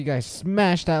You guys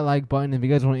smash that like button. If you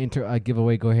guys want to enter a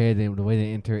giveaway, go ahead. And the way to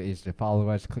enter is to follow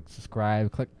us, click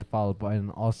subscribe, click the follow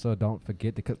button. Also, don't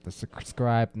forget to click the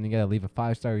subscribe, and you gotta leave a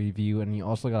 5-star review, and you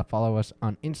also gotta follow us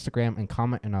on Instagram and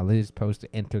comment in our latest post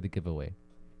to enter the giveaway.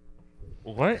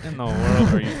 What in the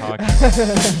world are you talking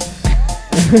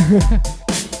about?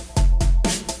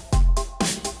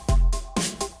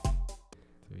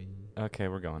 Okay,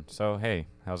 we're going. So, hey,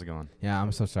 how's it going? Yeah,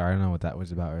 I'm so sorry. I don't know what that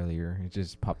was about earlier. It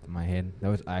just popped in my head. That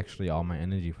was actually all my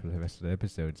energy for the rest of the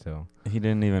episode. So He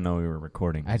didn't even know we were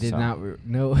recording. I did not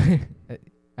know.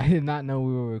 I did not know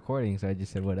we were recording. So I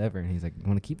just said whatever. And he's like, "You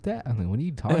want to keep that?" I'm like, "What are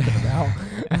you talking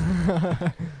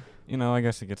about?" You know, I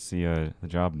guess it gets the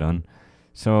job done.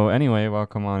 So anyway,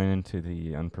 welcome on into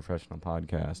the Unprofessional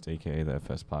Podcast, a.k.a. the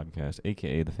FS.Podcast,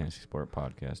 a.k.a. the Fantasy Sport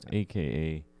Podcast,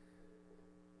 a.k.a.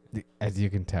 As you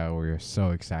can tell, we're so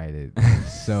excited,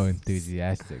 so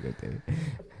enthusiastic with it.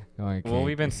 Okay. Well,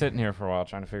 we've been sitting here for a while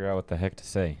trying to figure out what the heck to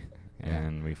say,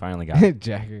 and we finally got it.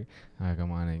 Jacker, come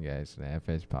on in, guys. The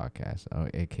F.S.Podcast,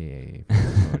 a.k.a.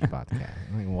 FIRST.Podcast.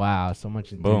 I'm like, wow, so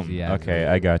much enthusiasm. Boom. Okay,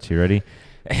 I got you. Ready?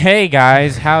 Hey,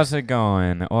 guys, how's it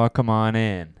going? Welcome on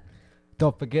in.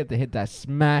 Don't forget to hit that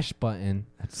smash button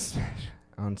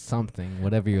on something,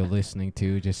 whatever you're listening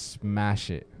to. Just smash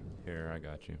it. Here, I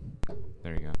got you.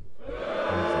 There you go.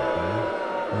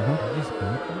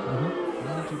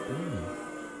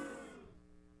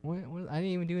 What? I didn't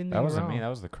even do anything That wasn't wrong. me. That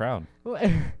was the crowd. What?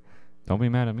 Don't be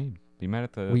mad at me. Be mad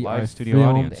at the We live are studio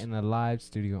filmed audience. in the live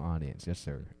studio audience. Yes,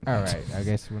 sir. All right. I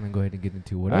guess we're going to go ahead and get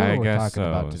into whatever we're talking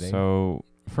about today. So,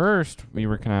 first, we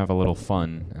were going to have a little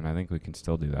fun, and I think we can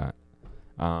still do that.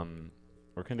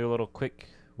 We're going to do a little quick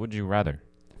Would You Rather.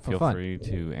 Feel free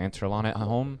to answer along at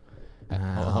home.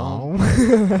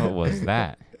 What was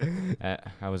that?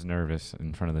 I was nervous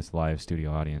in front of this live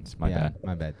studio audience. My bad.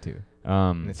 My bad, too.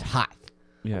 And it's hot.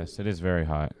 Yes, it is very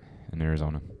hot in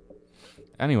Arizona.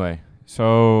 Anyway,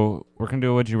 so we're going to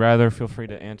do a Would You Rather. Feel free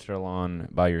to answer along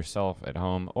by yourself at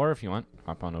home, or if you want,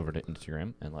 hop on over to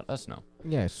Instagram and let us know.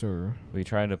 Yeah, sure. We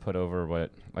tried to put over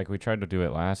we tried to do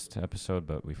it last episode,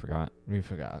 but we forgot.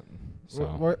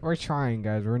 So We're trying,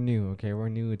 guys. We're new, okay? We're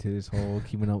new to this whole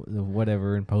keeping up with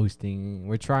whatever and posting.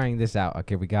 We're trying this out,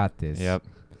 okay? We got this. Yep.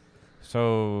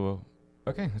 So,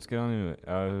 okay, let's get on into it.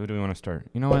 Who do we want to start?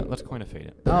 You know what? Let's coin a fade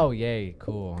it. Oh, yay.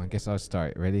 Cool. I guess I'll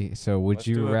start. Ready? So, Let's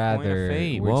do a rather... coin a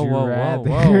fade. Would Whoa, you whoa, rather...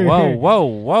 whoa, whoa,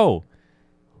 whoa,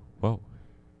 whoa.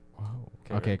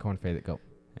 Whoa. Okay, coin fade it. Go.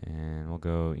 And we'll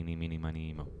go eeny, meeny,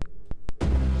 miny, mo.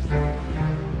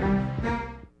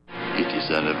 It is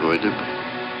unavoidable.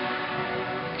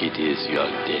 It is your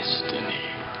destiny.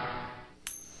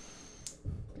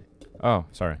 Oh,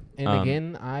 sorry. And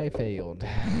again, I failed.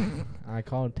 I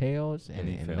called tails and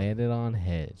it landed on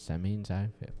heads. That means I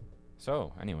failed.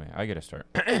 So, anyway, I get to start.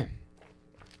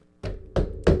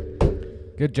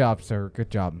 Good job, sir.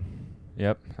 Good job.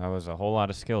 Yep, that was a whole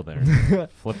lot of skill there.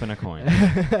 Flipping a coin.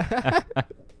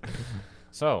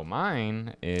 So,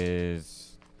 mine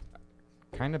is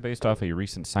kind of based off a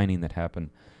recent signing that happened.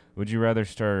 Would you rather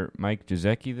start Mike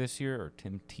Gesicki this year or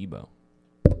Tim Tebow?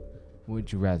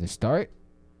 Would you rather start?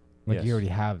 Like Yes. you already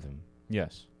have them.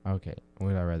 Yes. Okay.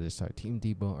 Would I rather start Team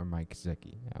Tebow or Mike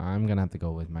Gesicki? I'm going to have to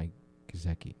go with Mike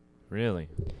Gesicki. Really?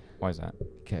 Why is that?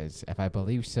 Because if I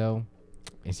believe so,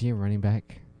 is he a running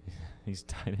back? He's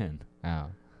tight end. Oh.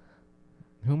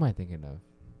 Who am I thinking of?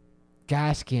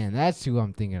 Gaskin. That's who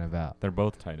I'm thinking about. They're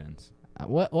both tight ends.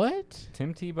 What?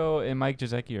 Tim Tebow and Mike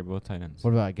Gesicki are both tight ends.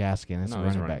 What about Gaskin? That's No, a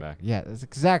he's running a running back. back. Yeah, that's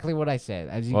exactly what I said.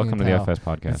 As you Welcome can to tell, the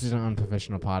FS.Podcast. This is an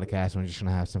unprofessional podcast. We're just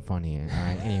going to have some fun here. All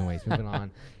right. Anyways, moving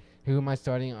on. Who am I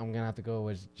starting? I'm going to have to go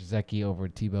with Gesicki over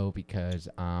Tebow because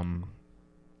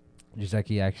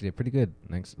Gesicki actually did pretty good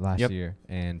last year.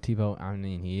 And Tebow, I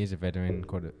mean, he is a veteran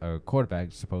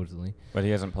quarterback, supposedly. But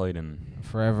he hasn't played in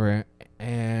forever.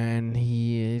 And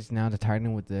he is now the tight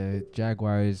end with the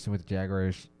Jaguars.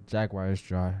 Jaguars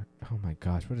draw. Oh my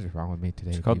gosh, what is wrong with me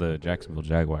today? It's called the Jacksonville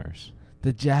Jaguars.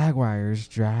 The Jaguars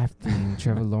drafting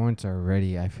Trevor Lawrence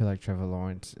already. I feel like Trevor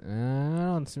Lawrence. I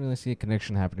don't really see a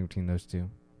connection happening between those two.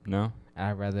 No?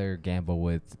 I'd rather gamble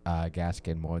with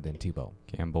Gaskin more than Tebow.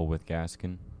 Gamble with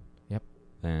Gaskin? Yep.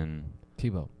 Then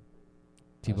Tebow.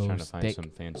 I was trying to find steak.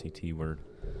 some fancy T word.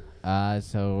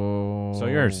 So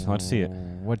yours. Let's see it.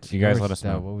 What's You guys yours, let us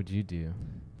know. What would you do?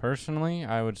 Personally,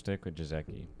 I would stick with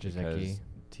Gesicki. Gesicki.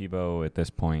 Tebow, at this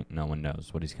point, no one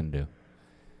knows what he's going to do.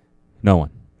 No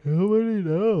one. Nobody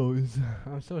knows.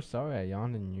 I'm so sorry I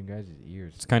yawned in you guys'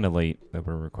 ears. It's kind of late that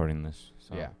we're recording this.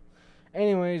 So. Yeah.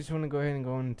 Anyways, I want to go ahead and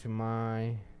go into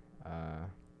my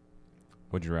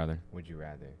Would you rather? Would you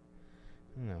rather?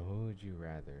 No, who would you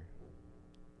rather?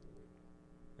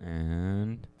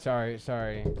 And Sorry.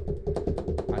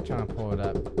 I'm trying to pull it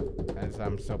up as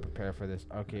I'm so prepared for this.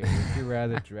 Okay, would you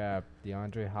rather draft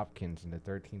DeAndre Hopkins in the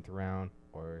 13th round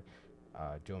or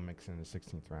Joe Mixon in the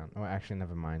 16th round? Oh, actually,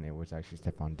 never mind. It was actually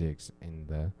Stephon Diggs in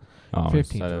the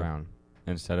 15th round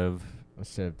instead of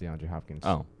DeAndre Hopkins.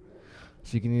 Oh.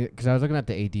 So you can, because I was looking at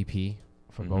the ADP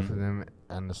for both Mhm. of them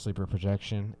and the sleeper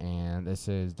projection, and it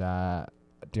says that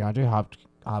DeAndre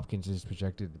Hopkins is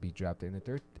projected to be drafted in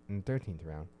the 13th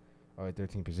round, or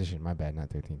 13th position. My bad, not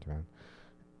 13th round.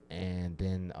 And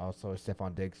then also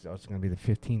Stephon Diggs is also going to be the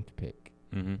 15th pick.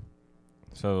 Mm-hmm.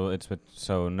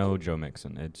 So no Joe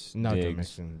Mixon. It's No, Diggs. Joe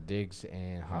Mixon, Diggs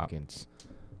and Hopkins.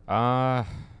 I'd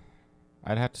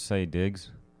have to say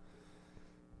Diggs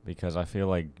because I feel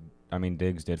like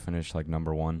Diggs did finish like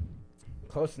number 1,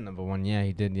 Close to number 1, yeah,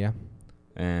 he did, yeah.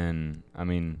 and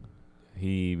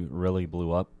he really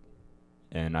blew up,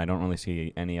 and I don't really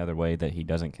see any other way that he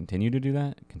doesn't continue to do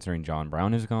that, considering John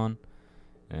Brown is gone,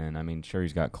 and sure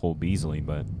he's got Cole Beasley,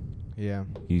 but Yeah.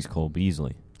 he's Cole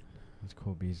Beasley. It's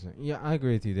Cole Beasley. Yeah, I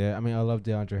agree with you there. I love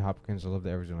DeAndre Hopkins. I love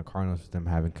the Arizona Cardinals with them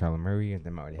having Kyler Murray and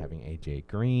them already having A.J.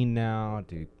 Green now,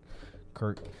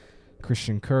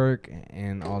 Christian Kirk,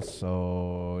 and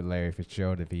also Larry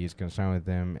Fitzgerald if he is concerned with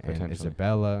them, and Potentially.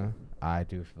 Isabella. I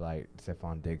do feel like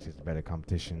Stephon Diggs is a better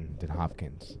competition than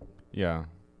Hopkins. Yeah,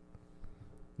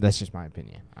 That's just my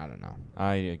opinion. I don't know.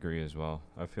 I agree as well.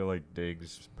 I feel like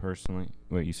Diggs personally.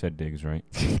 Wait, you said Diggs, right?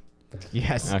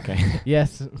 Yes. Okay.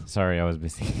 Yes. Sorry, I was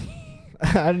busy.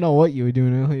 I don't know what you were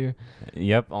doing earlier.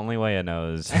 Yep, only way I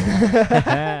know is.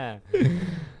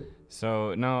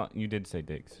 So, no, you did say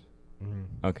Diggs.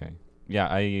 Mm-hmm. Okay. Yeah,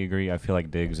 I agree. I feel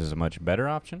like Diggs is a much better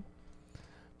option,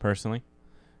 personally.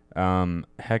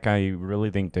 Heck, I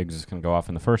really think Diggs is going to go off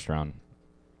in the first round.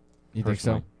 You think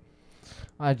so? personally.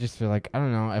 I just feel like, I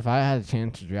don't know, if I had a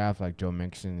chance to draft like Joe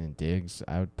Mixon and Diggs,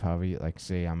 I would probably like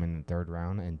say I'm in the 3rd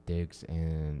round and Diggs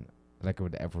and like it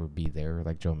would ever be there,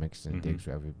 like Joe Mixon and Mhm. Diggs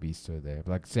would ever be still there. But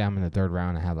like say I'm in the 3rd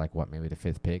round and have like maybe the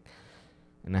 5th pick,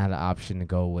 and I had the option to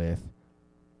go with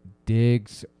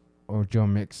Diggs or Joe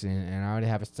Mixon, and I already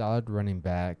have a solid running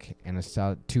back and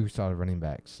two solid running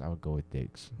backs, I would go with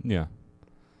Diggs. Yeah.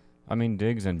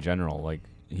 Diggs in general, like,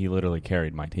 he literally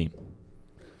carried my team.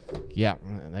 Yeah,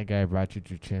 that guy brought you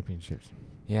to championships.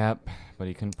 Yep, but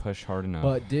he couldn't push hard enough.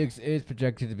 But Diggs is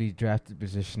projected to be drafted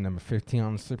position number 15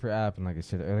 on the Sleeper app, and like I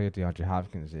said earlier, DeAndre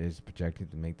Hopkins is projected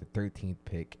to make the 13th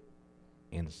pick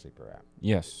in the Sleeper app.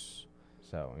 Yes.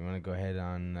 So we want to go ahead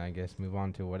and I guess move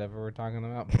on to whatever we're talking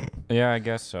about. Yeah, I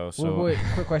guess so. So, wait,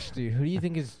 quick question to you: who do you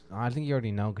think is? I think you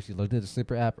already know because you looked at the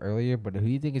Sleeper app earlier. But who do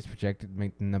you think is projected to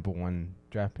make the number 1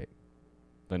 draft pick?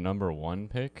 the number 1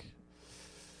 pick?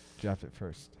 Draft it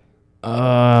first.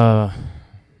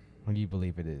 Who do you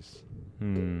believe it is?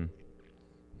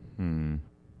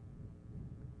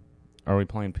 Are we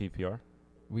playing PPR?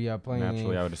 We are playing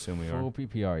Naturally, I would assume we full are.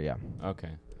 PPR, yeah. Okay.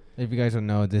 If you guys don't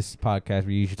know, this podcast,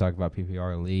 we usually talk about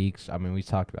PPR leagues. We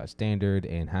talked about standard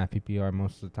and half PPR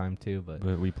most of the time, too. But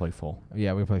But we play full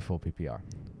yeah, we play full PPR.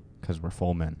 because we're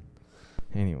full men.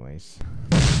 Anyways.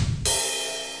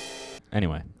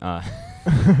 Anyway,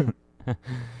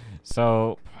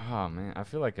 so, man, I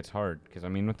feel like it's hard because,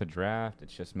 with the draft,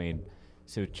 it's just made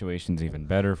situations even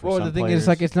better for some Well, the thing players. is,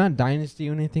 like, it's not dynasty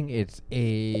or anything. It's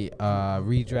a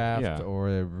redraft Yeah.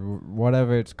 or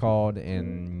whatever it's called,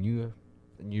 and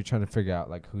you're trying to figure out,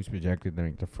 like, who's projected to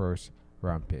make the first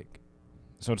round pick.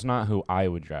 So it's not who I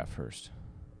would draft first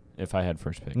if I had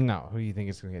first pick. No, who do you think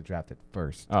is going to get drafted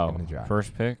first Oh, in the draft?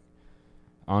 first pick?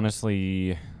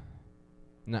 Honestly,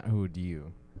 Not who do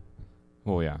you.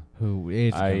 well, yeah. Who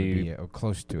is going to be I- it, or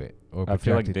close to it, or I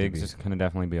feel like projected to Diggs be. is going to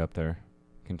definitely be up there,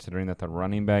 considering that the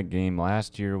running back game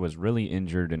last year was really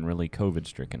injured and really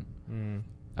COVID-stricken.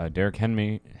 Derrick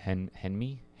Henry.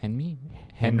 Hemi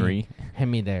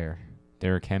there.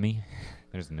 Derrick Henry.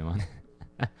 There's a new one.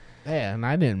 Yeah, and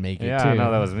I didn't make it, Yeah, too. I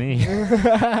know that was me.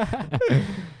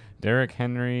 Derrick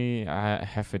Henry,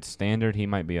 if it's standard, he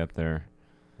might be up there.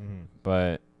 Mhm.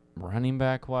 But running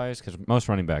back-wise, because most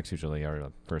running backs usually are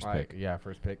the first pick. Yeah,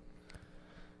 first pick.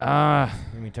 Let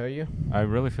Let me tell you. I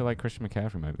really feel like Christian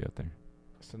McCaffrey might be up there.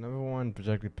 So number 1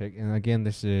 projected pick, and again,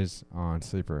 this is on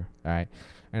Sleeper, all right?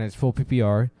 And it's full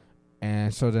PPR.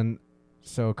 And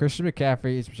so Christian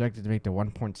McCaffrey is projected to make the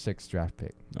 1.6 draft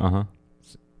pick. Uh-huh.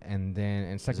 And then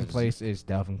in second Is- place is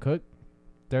Dalvin Cook.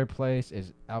 3rd place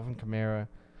is Alvin Kamara.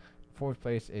 4th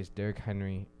place is Derrick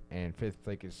Henry. And 5th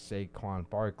place is Saquon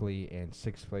Barkley. And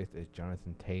 6th place is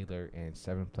Jonathan Taylor. And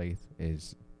 7th place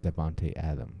is Devontae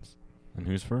Adams. And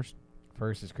who's first?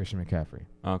 First is Christian McCaffrey.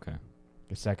 Okay.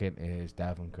 The second is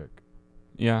Dalvin Cook.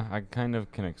 Yeah, I kind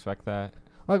of can expect that.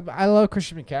 Look, I love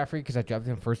Christian McCaffrey because I drafted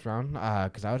him first round.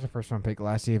 Because I was a first round pick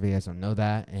last year. If you guys don't know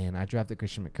that, and I drafted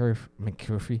Christian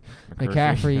McCaffrey.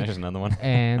 There's another one.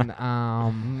 And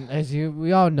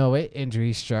we all know it,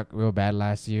 injury struck real bad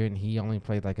last year, and he only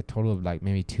played like a total of like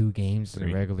maybe 2 games in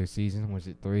the regular season. Was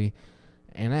it 3?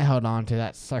 And I held on to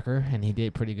that sucker, and he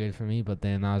did pretty good for me. But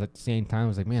then I was at the same time, I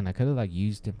was like, man, I could have like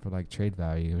used him for like trade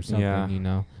value or something, you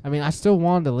know. I mean, I still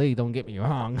won the league. Don't get me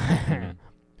wrong.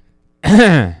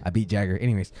 I beat Jagger.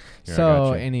 Anyways, I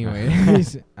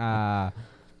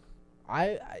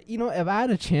if I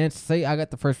had a chance, say I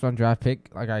got the first round draft pick,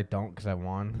 like I don't because I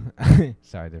won.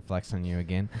 Sorry to flex on you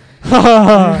again.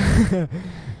 I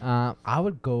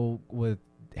would go with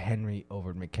Henry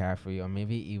over McCaffrey, or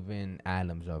maybe even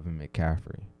Adams over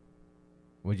McCaffrey.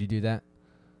 Would you do that?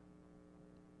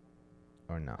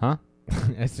 Or no? Huh?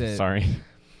 I said sorry.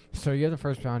 So you're the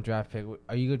first round draft pick.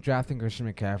 Are you drafting Christian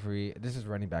McCaffrey? This is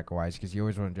running back wise because you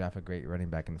always want to draft a great running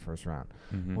back in the first round.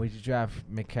 Mm-hmm. Would you draft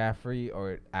McCaffrey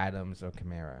or Adams or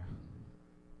Kamara?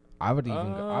 I would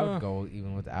go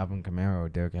even with Alvin Kamara or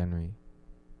Derrick Henry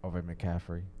over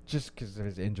McCaffrey just because of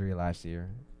his injury last year.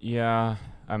 Yeah,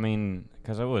 I mean,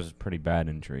 because it was pretty bad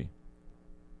injury.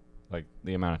 Like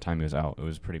the amount of time he was out, it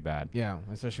was pretty bad. Yeah,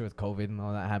 especially with COVID and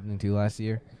all that happening too last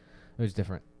year. It was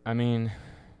different. I mean,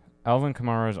 Alvin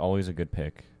Kamara is always a good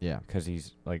pick. Yeah. Because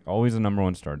he's like always the number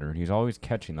 1 starter. He's always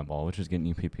catching the ball, which is getting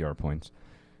you PPR points.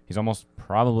 He's almost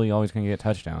probably always going to get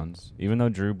touchdowns. Even though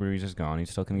Drew Brees is gone, he's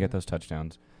still going to get those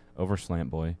touchdowns over Slant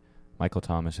Boy, Michael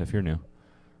Thomas, if you're new.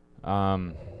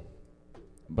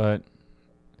 But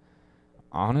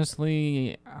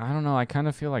honestly, I don't know. I kind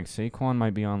of feel like Saquon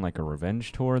might be on like a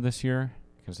revenge tour this year,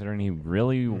 considering he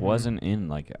really wasn't in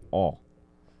like at all.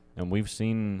 And we've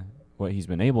seen what he's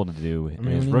been able to do in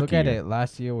his when you rookie look at year. it,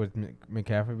 last year with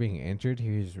McCaffrey being injured,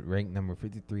 he was ranked number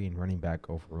 53 in running back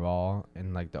overall.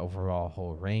 And like the overall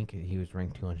whole rank, he was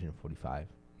ranked 245.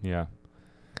 Yeah.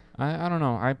 I don't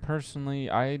know. I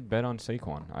bet on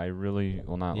Saquon. I really,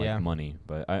 well, not like money,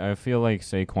 but I feel like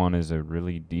Saquon is a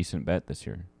really decent bet this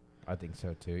year. I think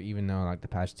so too. Even though like the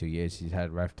past 2 years he's had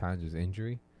rough times with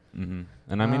injury. Mm-hmm.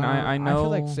 And I mean, I know. I feel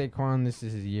like Saquon, this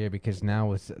is his year because now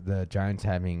with the Giants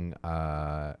having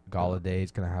Galladay,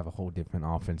 it's gonna have a whole different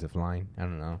offensive line. I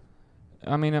don't know.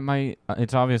 I mean, it might.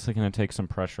 It's obviously gonna take some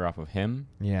pressure off of him.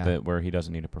 Yeah. That where he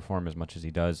doesn't need to perform as much as he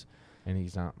does. And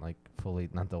he's not like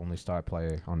not the only star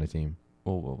player on the team.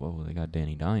 Whoa! They got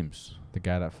Danny Dimes, the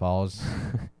guy that falls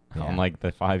on like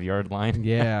the 5-yard line.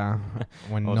 Yeah,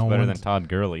 when it's better than Todd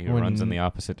Gurley, who runs in the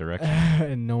opposite direction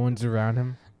and no one's around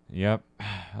him. Yep.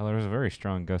 Well, there was a very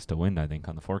strong gust of wind, I think,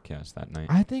 on the forecast that night.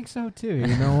 I think so too.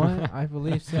 You know what? I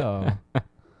believe so.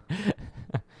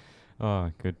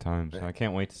 Oh, good times. I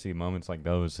can't wait to see moments like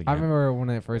those again. I remember when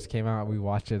it first came out, we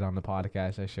watched it on the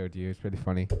podcast I showed you. It's pretty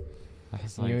funty. I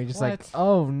was you were just what? like,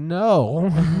 oh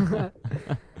no.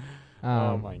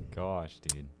 Oh my gosh,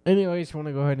 dude. Anyways, want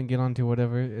to go ahead and get on to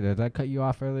whatever. Did I cut you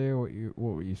off earlier? What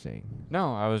were you saying?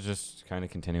 No, I was just kind of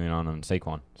continuing on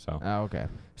Saquon. So. Oh, okay.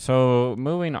 So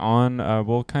moving on,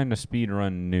 we'll kind of speed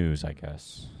run news, I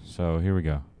guess. So here we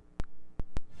go.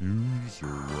 News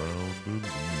around the league.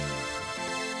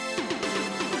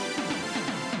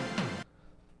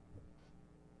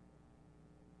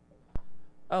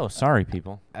 Oh, sorry,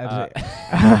 people.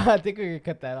 I think we could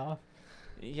cut that off.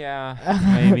 Yeah,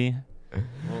 maybe.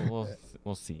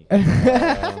 We'll see.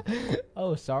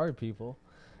 Oh, sorry, people.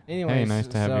 Anyways, hey, nice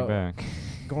to have you back.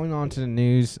 Going on to the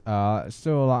news,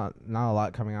 still not a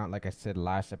lot coming out. Like I said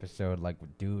last episode, like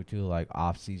due to like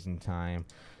off-season time,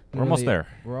 we're almost there.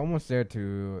 We're almost there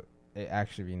to it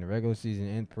actually being the regular season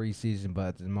and preseason. But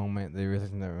at the moment, there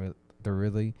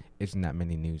really isn't that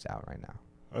many news out right now.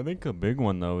 I think a big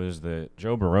one though is that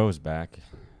Joe Burrow's back.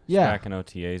 He's back in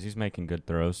OTAs. He's making good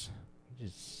throws.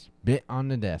 Just bit on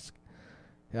the desk.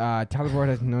 Tyler Boyd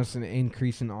has noticed an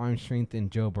increase in arm strength in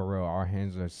Joe Burrow. Our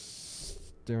hands are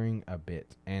stirring a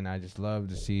bit, and I just love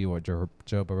to see what Joe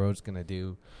Burrow's gonna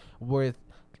do with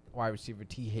wide receiver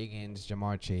T. Higgins,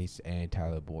 Jamar Chase, and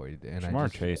Tyler Boyd. And Jamar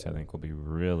Chase, I think, will be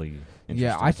really interesting.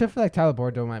 Yeah, I still feel like Tyler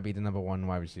Boyd might be the number 1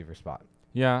 wide receiver spot.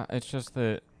 Yeah, it's just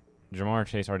that Jamar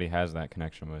Chase already has that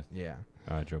connection with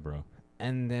Joe Burrow.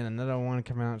 And then another one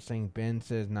coming out saying Ben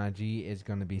says Najee is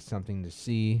going to be something to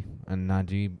see. And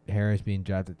Najee Harris being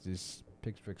drafted to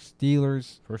Pittsburgh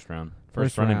Steelers. First round.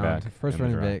 First running back. First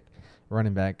running back.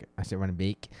 Running back. I said running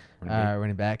back.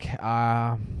 Running back.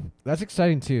 That's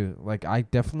exciting too. Like I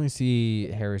definitely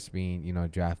see Harris being,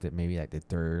 drafted maybe like the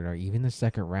 3rd or even the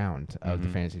 2nd round of the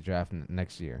fantasy draft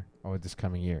next year or this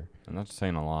coming year. And that's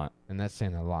saying a lot. And that's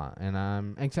saying a lot. And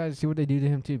I'm excited to see what they do to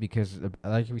him, too, because,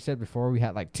 like we said before, we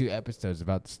had, 2 episodes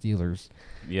about the Steelers.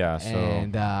 Yeah, so...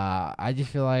 And I just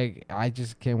feel like I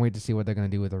just can't wait to see what they're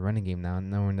going to do with the running game now,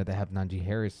 knowing that they have Najee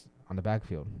Harris on the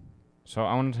backfield. So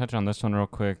I want to touch on this one real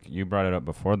quick. You brought it up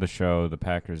before the show. The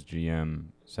Packers GM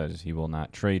says he will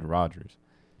not trade Rodgers.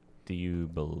 Do you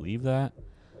believe that?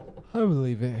 I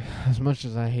believe it. As much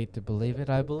as I hate to believe it,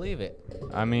 I believe it.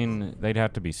 I mean, they'd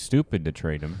have to be stupid to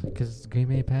trade him. Because Green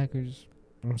Bay Packers,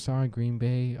 I'm sorry, Green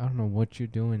Bay, I don't know what you're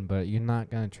doing, but you're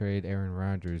not going to trade Aaron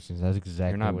Rodgers. That's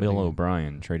exactly You're not what Bill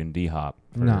O'Brien trading D-Hop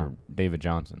for David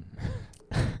Johnson.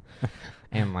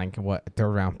 And what, a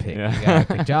 3rd round pick. Yeah.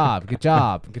 Yeah, good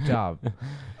job.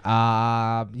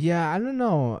 Yeah, I don't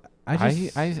know.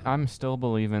 I'm still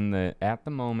believing that at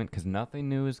the moment, because nothing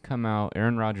new has come out,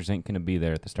 Aaron Rodgers ain't going to be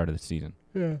there at the start of the season.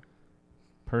 Yeah.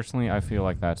 Personally, I feel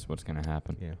like that's what's going to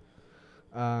happen.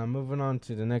 Yeah. Moving on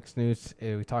to the next news.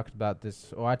 We talked about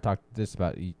this, I talked this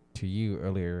about to you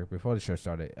earlier before the show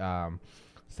started.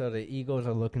 So the Eagles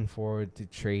are looking forward to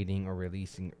trading or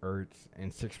releasing Ertz,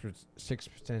 and six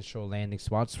potential landing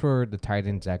spots for the tight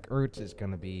end Zach Ertz is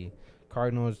going to be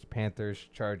Cardinals, Panthers,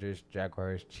 Chargers,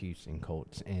 Jaguars, Chiefs, and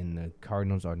Colts. And the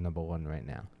Cardinals are number 1 right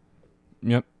now.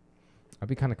 Yep. That'd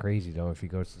be kind of crazy, though, if he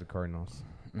goes to the Cardinals.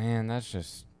 Man, that's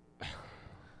just...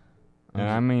 And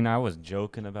I mean, I was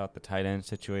joking about the tight end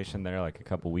situation there a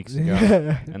couple weeks ago.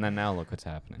 And then now look what's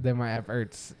happening. They might have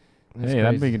Ertz. That's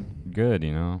that'd be good,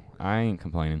 I ain't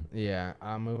complaining. Yeah.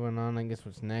 Moving on, I guess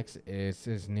what's next is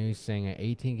this news saying an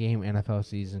 18-game NFL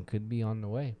season could be on the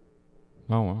way.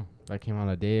 Oh, wow. That came out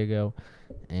a day ago.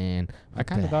 And I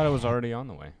kind of thought it was already on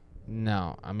the way.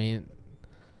 No. I mean,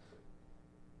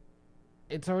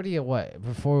 it's already a what?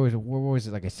 Before it was, what was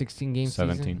it, a 16-game season?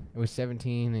 17. It was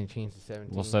 17 and it changed to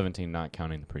 17. Well, 17 not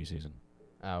counting the preseason.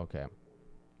 Oh, okay.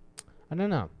 I don't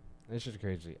know. It's just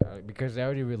crazy. Because they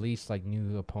already released,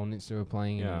 new opponents they were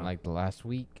playing in, the last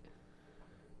week.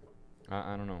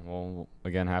 I don't know. Well,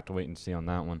 again, have to wait and see on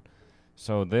that one.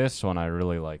 So this one I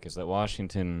really like is that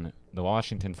the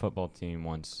Washington football team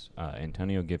wants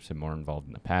Antonio Gibson more involved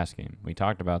in the pass game. We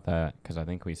talked about that because I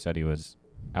think we said he was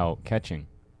out catching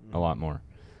a lot more.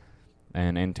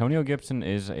 And Antonio Gibson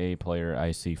is a player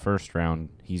I see first round.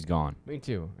 He's gone. Me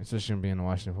too. Especially being the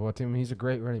Washington football team. He's a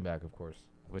great running back, of course.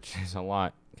 Which is a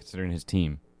lot considering his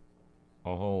team.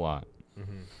 A whole lot.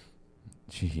 Mm-hmm.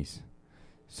 Jeez.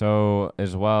 So,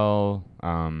 as well,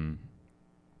 I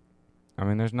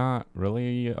mean, there's not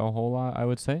really a whole lot, I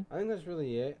would say. I think that's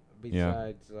really it.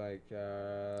 Besides,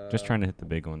 just trying to hit the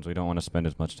big ones. We don't want to spend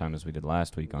as much time as we did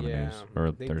last week on the news, or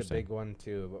I think Thursday. the big one,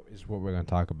 too, is what we're going to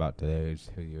talk about today is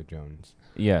Julio Jones.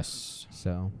 Yes.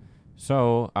 So,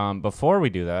 before we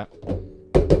do that,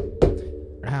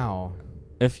 how?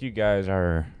 If you guys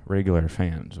are regular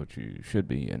fans, which you should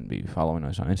be, and be following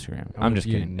us on Instagram. I'm just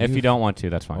kidding. If you don't want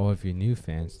to, that's fine. Oh, if you're new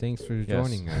fans, thanks for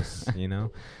joining us,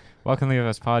 Welcome to the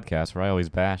F.S.Podcast, where I always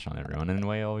bash on everyone, and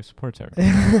Way always supports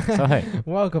everyone. So, hey.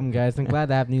 Welcome, guys. I'm glad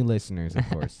to have new listeners, of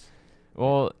course.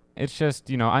 Well, it's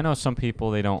just, I know some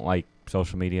people, they don't like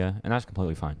social media, and that's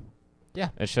completely fine. Yeah.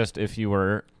 It's just if you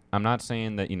were... I'm not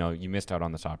saying that, you missed out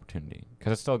on this opportunity,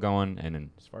 because it's still going,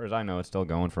 and as far as I know, it's still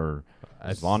going for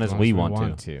as long as we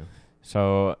want to.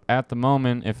 So, at the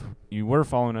moment, if you were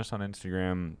following us on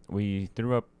Instagram, we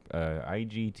threw up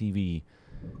IGTV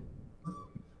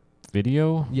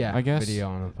video, I guess? Video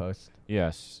on a post.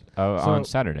 Yes, on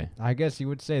Saturday. I guess you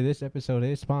would say this episode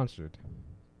is sponsored.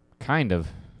 Kind of,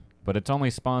 but it's only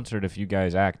sponsored if you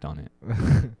guys act on it.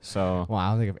 So. Well,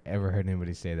 I don't think I've ever heard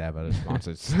anybody say that about a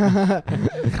sponsors.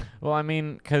 Well, I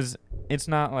mean, because it's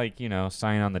not like,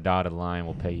 sign on the dotted line,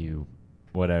 we'll pay you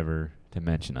whatever to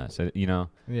mention us,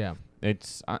 Yeah.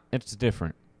 It's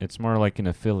different. It's more like an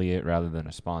affiliate rather than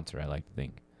a sponsor, I like to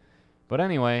think. But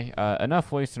anyway,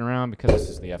 enough wasting around because this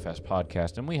is the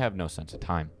F.S.Podcast, and we have no sense of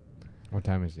time. What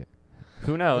time is it?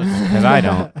 Who knows? Because I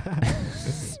don't.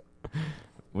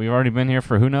 We've already been here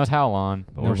for who knows how long,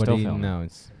 but we're still filming. Nobody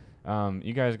knows.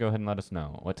 You guys go ahead and let us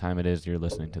know what time it is you're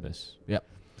listening to this. Yep.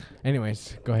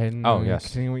 Anyways, go ahead and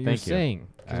continue what you're saying.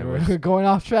 We're going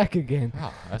off track again.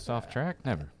 Oh, that's off track?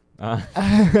 Never.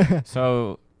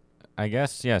 So, I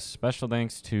guess, yes, special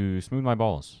thanks to Smooth My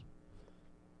Balls.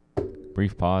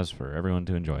 Brief pause for everyone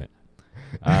to enjoy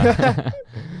it.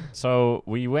 So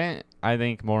we went, I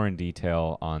think, more in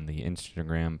detail on the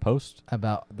Instagram post.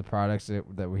 About the products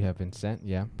that we have been sent,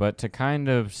 yeah. But to kind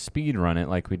of speed run it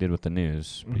like we did with the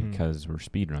news, because we're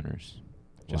speed runners.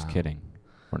 Just kidding.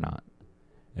 We're not.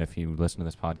 If you listen to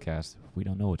this podcast, we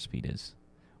don't know what speed is.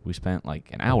 We spent an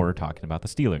hour talking about the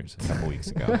Steelers a couple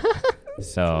weeks ago.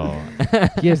 So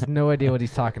He has no idea what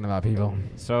he's talking about, people.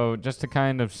 So just to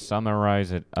kind of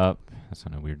summarize it up, that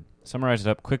sounded weird. Summarize it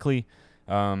up quickly.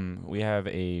 We have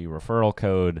a referral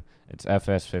code. It's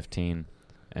FS15,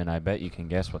 and I bet you can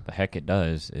guess what the heck it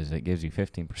does. Is it gives you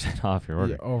 15% off your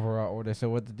order. Yeah, overall order. So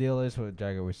what the deal is, what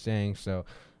Jagger was saying. So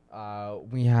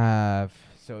we have.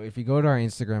 So if you go to our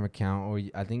Instagram account, or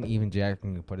I think even Jack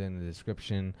can put it in the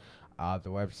description of the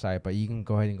website, but you can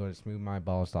go ahead and go to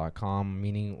smoothmyballs.com,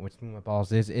 meaning what Smooth My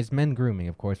Balls is. It's men grooming,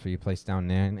 of course, for your place down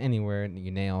there and anywhere,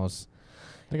 your nails.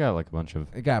 They got like a bunch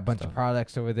of They got a bunch of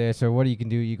products over there. So what you can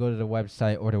do, you go to the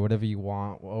website, order whatever you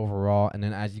want overall, and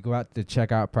then as you go out to the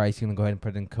checkout price, you can go ahead and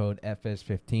put in code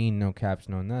FS15, no caps,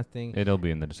 no nothing. It'll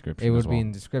be in the description. It would be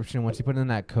in the description. Once you put in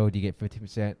that code, you get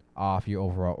 50% off your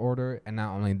overall order. And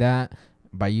not only that,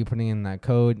 by you putting in that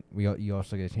code, you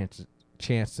also get a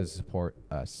chance to support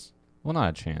us. Well, not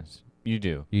a chance. You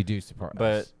do. You do support us.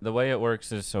 But the way it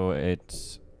works is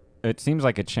it seems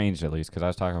like it changed at least, because I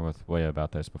was talking with Waya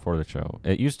about this before the show.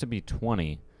 It used to be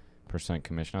 20%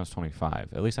 commission. Now it's 25.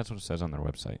 At least that's what it says on their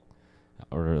website,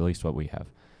 or at least what we have.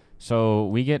 So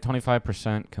we get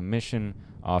 25% commission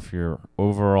off your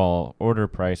overall order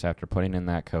price after putting in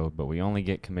that code, but we only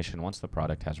get commission once the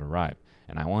product has arrived.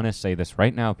 And I want to say this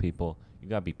right now, people. You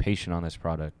got to be patient on this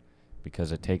product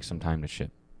because it takes some time to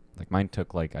ship. Like mine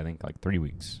took I think 3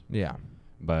 weeks. Yeah.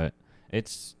 But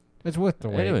it's worth the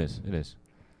wait. It is.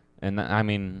 And I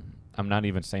mean, I'm not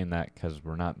even saying that because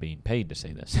we're not being paid to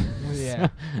say this. Yeah.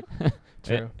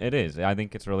 True. It is. I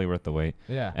think it's really worth the wait.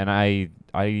 Yeah. And I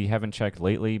haven't checked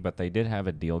lately, but they did have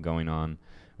a deal going on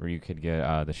where you could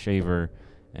get the shaver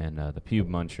and the pube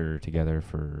muncher together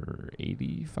for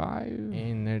 $85.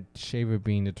 And the shaver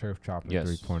being the Turf Chopper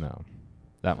 3.0.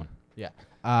 That one. Yeah.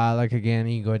 Again,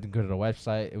 you can go ahead and go to the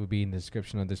website. It would be in the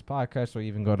description of this podcast, or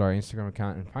even go to our Instagram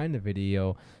account and find the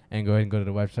video and go ahead and go to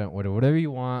the website, order whatever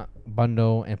you want,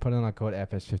 bundle, and put in our code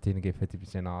FS15 to get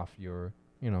 50% off your,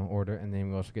 order. And then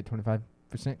we also get 25%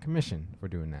 commission for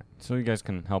doing that. So you guys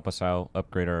can help us out,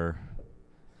 upgrade our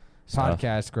stuff.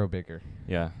 Podcast, grow bigger.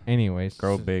 Yeah. Anyways.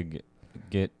 Grow big,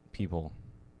 get people.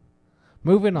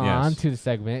 Moving on to the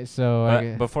segment.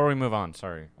 So before we move on,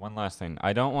 sorry, one last thing.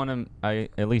 I don't want to.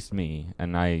 At least me,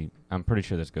 and I'm pretty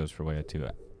sure this goes for Waya too.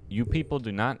 You people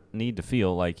do not need to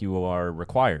feel like you are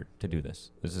required to do this.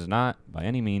 This is not by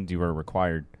any means you are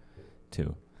required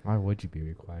to. Why would you be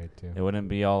required to? It wouldn't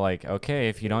be all like, okay,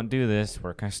 if you don't do this,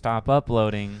 we're gonna stop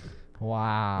uploading.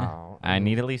 Wow. I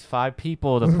need at least 5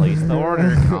 people to place the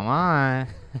order. Come on.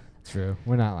 True.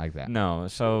 We're not like that. No.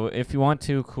 So if you want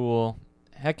to, cool.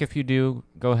 Heck, if you do,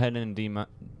 go ahead and DM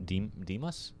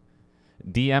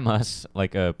us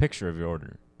like a picture of your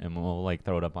order, and we'll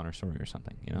throw it up on our story or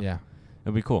something. Yeah.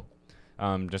 It'll be cool.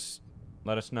 Just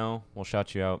let us know. We'll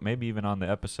shout you out. Maybe even on the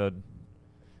episode.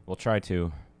 We'll try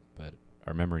to, but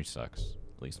our memory sucks.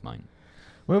 At least mine.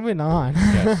 Moving on.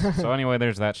 Yes. So anyway,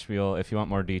 there's that spiel. If you want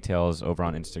more details, over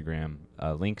on Instagram,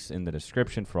 links in the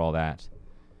description for all that.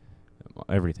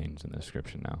 Everything's in the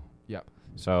description now. Yep.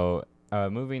 So.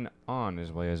 Moving on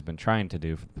is what I've been trying to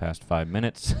do for the past 5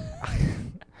 minutes.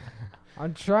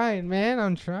 I'm trying, man.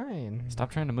 I'm trying.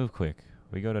 Stop trying to move quick.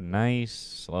 We go to nice,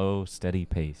 slow, steady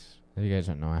pace. If you guys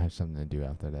don't know, I have something to do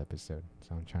after the episode,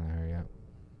 so I'm trying to hurry up.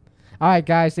 All right,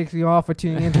 guys. Thank you all for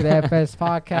tuning into the FS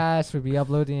Podcast. We'll be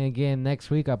uploading again next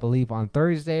week, I believe, on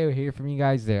Thursday. We'll hear from you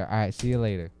guys there. All right. See you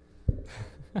later.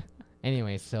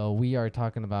 Anyway, so we are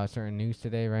talking about certain news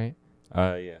today, right?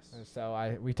 Yes.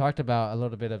 So we talked about a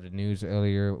little bit of the news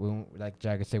earlier. Like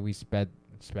Jagger said, we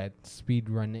speed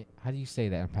run it. How do you say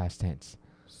that in past tense?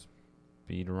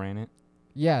 Speed ran it.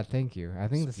 Yeah, thank you. I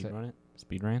think speed run it.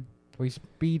 Speed ran. We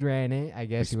speed ran it. I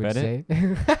guess you We would say.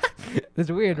 That's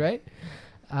weird, right?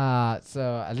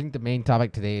 So I think the main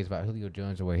topic today is about Julio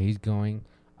Jones and where he's going.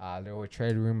 There were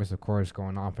trade rumors, of course,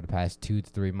 going on for the past 2 to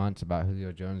 3 months about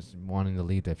Julio Jones wanting to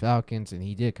leave the Falcons, and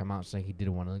he did come out saying he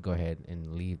didn't want to go ahead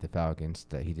and leave the Falcons,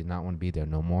 that he did not want to be there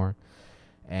no more.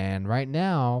 And right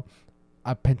now,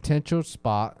 a potential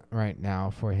spot right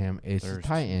now for him is the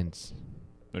Titans.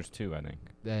 There's 2, I think.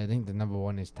 I think the number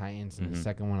 1 is Titans, and the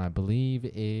second one, I believe,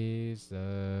 is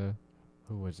who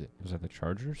was it? Was that the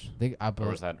Chargers? Or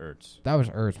was that Ertz? That was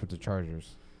Ertz with the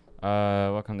Chargers.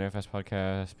 Welcome to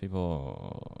F.S.Podcast,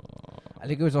 people. I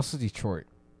think it was also Detroit.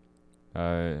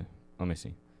 Let me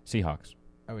see. Seahawks.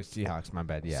 Oh, it was Seahawks. My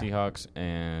bad. Yeah. Seahawks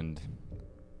and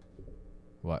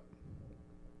what?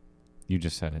 You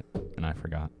just said it, and I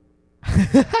forgot.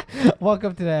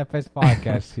 Welcome to the FS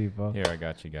Podcast, people. Here, I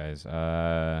got you guys.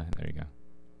 There you go.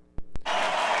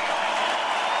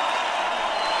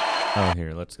 Oh,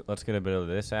 here. Let's get a bit of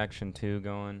this action too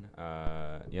going.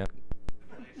 Yep.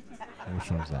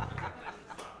 Which one's that one?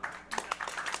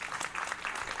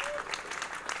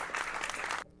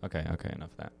 Okay,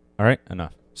 enough of that. All right,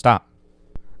 enough. Stop.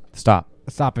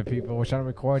 Stop it, people. We're trying to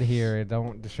record here.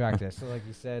 Don't distract us. So, like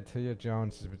you said, Julio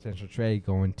Jones is a potential trade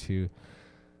going to.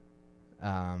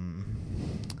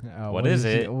 What is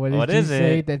it? What did you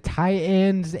say? The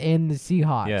Titans and the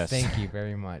Seahawks. Yes. Thank you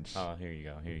very much. Oh, here you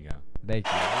go. Thank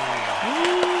you.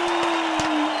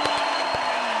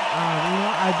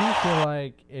 I do feel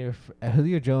like if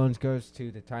Julio Jones goes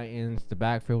to the Titans, the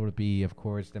backfield would be, of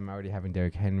course, them already having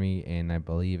Derrick Henry, and I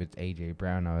believe it's A.J.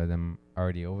 Brown out of them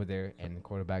already over there, and the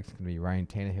quarterback's going to be Ryan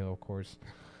Tannehill, of course.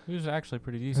 Who's actually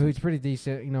pretty decent. Who's pretty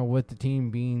decent, with the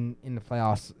team being in the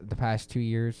playoffs the past 2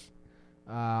 years.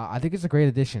 I think it's a great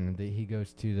addition that he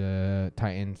goes to the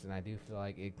Titans, and I do feel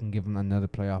like it can give him another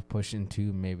playoff push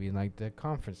into maybe like the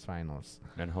conference finals.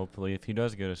 And hopefully, if he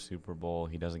does get a Super Bowl,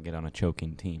 he doesn't get on a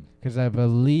choking team. Because I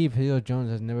believe Julio Jones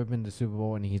has never been to the Super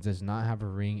Bowl, and he does not have a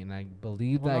ring. And I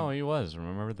believe No, he was.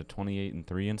 Remember the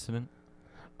 28-3 incident?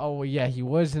 Oh yeah, he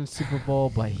was in the Super Bowl,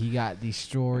 but he got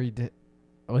destroyed.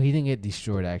 Well, he didn't get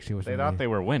destroyed actually. They thought they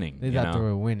were winning. They thought they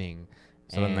were winning.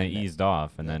 So then they eased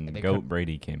off, and then GOAT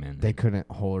Brady came in. They couldn't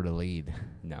hold a lead.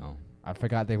 No. I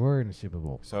forgot they were in the Super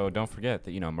Bowl. So don't forget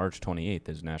that, March 28th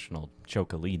is National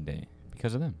Choke a Lead Day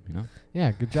because of them,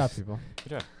 Yeah, good job, people. Good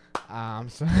job.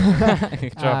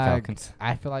 Good job, Falcons.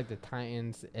 I feel like the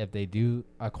Titans, if they do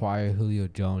acquire Julio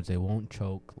Jones, they won't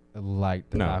choke like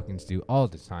the Falcons do all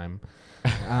the time.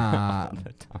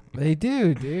 They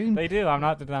do, dude. They do. I'm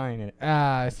not denying it.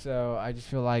 So I just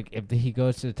feel like if he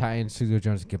goes to the Titans, Julio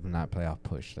Jones give him that playoff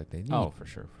push like they need. Oh, for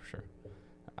sure.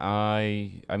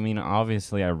 I mean,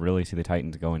 obviously, I really see the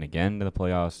Titans going again to the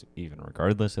playoffs, even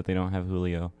regardless if they don't have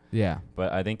Julio. Yeah.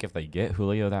 But I think if they get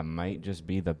Julio, that might just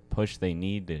be the push they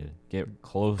need to get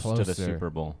closer to the Super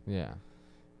Bowl. Yeah.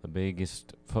 The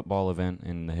biggest football event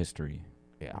in the history.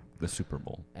 Yeah. The Super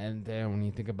Bowl. And then when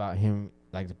you think about him,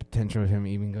 like the potential of him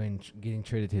even getting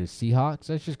traded to the Seahawks,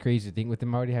 that's just crazy to think with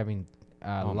them already having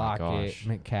Lockett,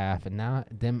 Metcalf, and now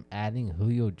them adding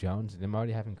Julio Jones, them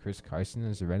already having Chris Carson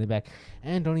as a running back.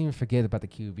 And don't even forget about the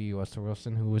QB, Russell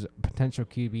Wilson, who was a potential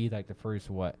QB like the first,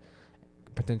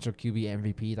 potential QB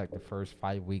MVP like the first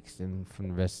 5 weeks, and from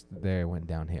the rest there went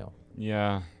downhill.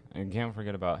 Yeah, I can't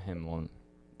forget about him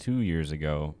 2 years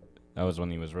ago. That was when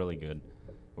he was really good,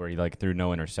 where he threw no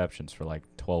interceptions for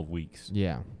 12 weeks.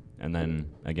 Yeah. And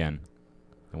then, again,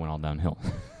 it went all downhill.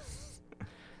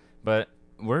 But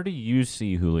where do you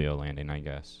see Julio landing, I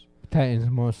guess? Titans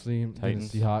mostly.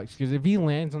 Titans? The Seahawks. Because if he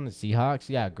lands on the Seahawks,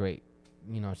 yeah, great.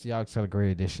 Seahawks had a great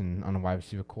addition on the wide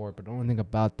receiver core, but the only thing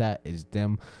about that is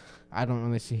them. I don't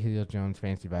really see Julio Jones'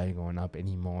 fantasy value going up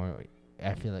anymore.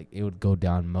 I feel like it would go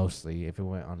down mostly if it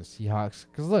went on the Seahawks.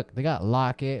 Because, look, they got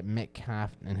Lockett, Metcalf,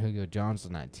 and Julio Jones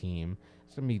on that team.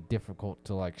 It's going to be difficult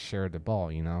to, share the ball,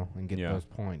 and get those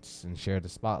points and share the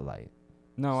spotlight.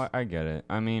 No, I get it.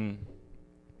 I mean,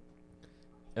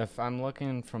 if I'm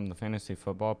looking from the fantasy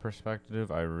football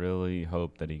perspective, I really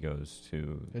hope that he goes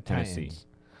to Tennessee.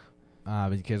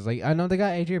 Because, I know they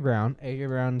got A.J. Brown. A.J.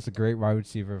 Brown's a great wide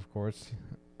receiver, of course.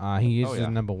 He is the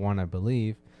number one, I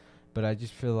believe. But I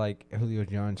just feel like Julio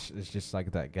Jones is just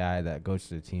like that guy that goes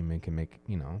to the team and can make,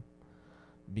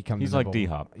 become. He's like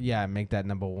D-Hop. Yeah, make that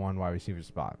number one wide receiver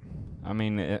spot. I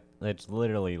mean, it's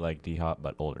literally like D-Hop,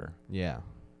 but older. Yeah.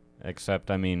 Except,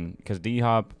 because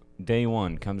D-Hop, day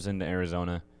one, comes into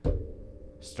Arizona,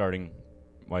 starting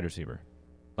wide receiver.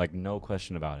 No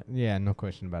question about it. Yeah, no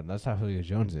question about it. That's how Julio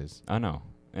Jones is. I know.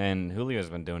 And Julio's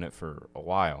been doing it for a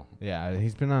while. Yeah,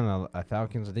 he's been on a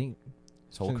Falcons, I think.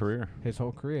 His whole career. His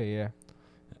whole career, yeah.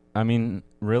 I mean,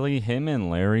 really, him and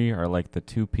Larry are the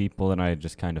two people that I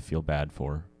just kind of feel bad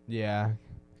for. Yeah.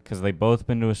 Because they both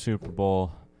been to a Super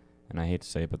Bowl, and I hate to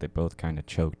say it, but they both kind of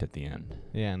choked at the end.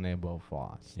 Yeah, and they both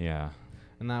lost. Yeah.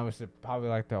 And that was probably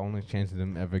the only chance of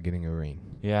them ever getting a ring.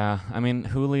 Yeah, I mean,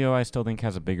 Julio I still think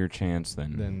has a bigger chance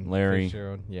than Larry.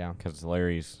 Fitzgerald, yeah. Because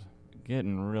Larry's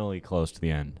getting really close to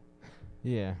the end.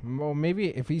 Yeah. Well, maybe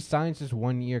if he signs his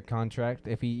 1 year contract,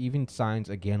 if he even signs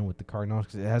again with the Cardinals,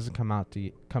 because it hasn't come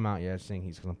out yet saying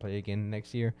he's going to play again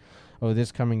next year or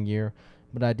this coming year.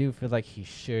 But I do feel like he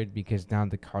should, because now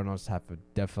the Cardinals have a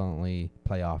definitely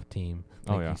playoff team.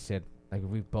 Like he said,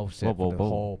 we both said for the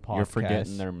whole podcast. You're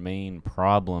forgetting their main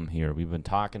problem here. We've been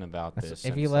talking about this.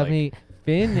 If you let me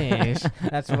finish,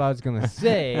 that's what I was going to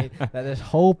say. That this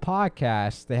whole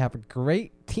podcast, they have a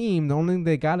great team. The only thing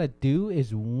they got to do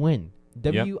is win.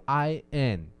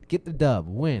 W-I-N. Get the dub.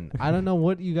 Win. I don't know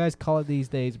what you guys call it these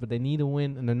days, but they need a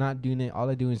win, and they're not doing it. All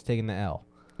they're doing is taking the L.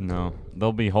 No.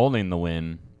 They'll be holding the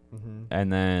win,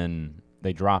 and then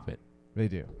they drop it. They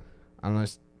do.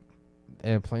 Unless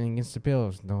they're playing against the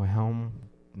Bills. No Hail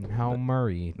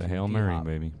Murray. The Hail Murray,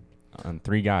 baby. on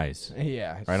 3 guys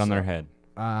Yeah. right on their head.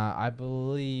 I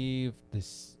believe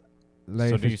this Larry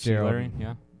So do you see Fitzgerald Larry?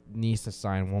 Yeah. needs to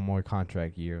sign one more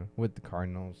contract year with the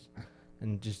Cardinals,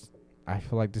 and just I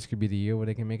feel like this could be the year where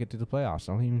they can make it to the playoffs.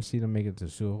 I don't even see them make it to the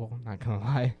Super Bowl. Not gonna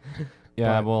lie.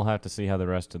 Yeah, But- we'll have to see how the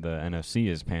rest of the NFC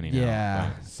is panning out.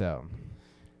 Yeah. but- So.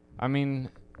 I mean,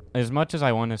 as much as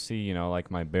I want to see, like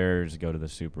my Bears go to the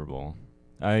Super Bowl,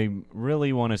 I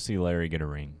really want to see Larry get a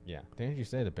ring. Yeah. Didn't you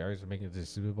say the Bears are making it to the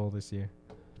Super Bowl this year?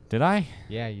 Did I?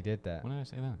 Yeah, you did that. When did I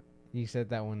say that? You said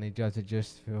that when they judged it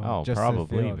just field. Oh, just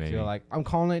probably, field. baby. You're like, I'm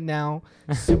calling it now,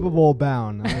 Super Bowl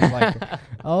bound. I was like,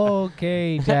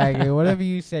 okay, Jagger, whatever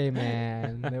you say,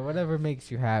 man. Whatever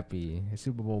makes you happy.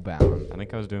 Super Bowl bound. I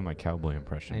think I was doing my cowboy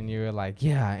impression. And you're like,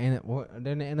 yeah, and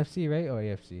they're in the NFC, right? Or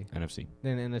AFC? NFC.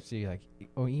 Then the NFC, like,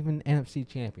 or even NFC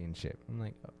Championship. I'm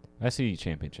like, I see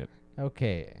championship.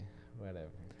 okay, whatever.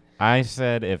 I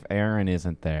said if Aaron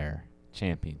isn't there,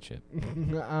 championship.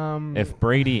 Mm. If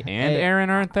Brady and Hey, Aaron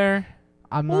aren't there,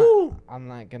 I'm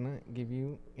not gonna give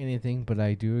you anything, but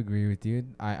I do agree with you.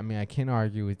 I mean, I can't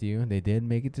argue with you. They did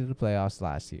make it to the playoffs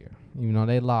last year, even though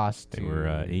they lost. they were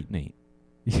 8-8.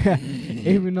 Yeah,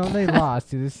 even though they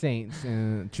lost to the Saints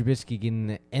and Trubisky getting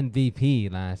the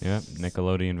MVP last. Yep,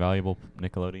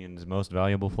 Nickelodeon's most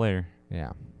valuable player.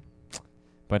 Yeah.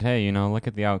 But hey, look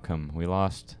at the outcome. We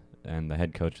lost, and the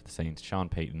head coach of the Saints, Sean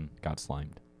Payton, got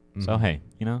slimed. So Mhm. hey,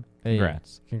 Hey,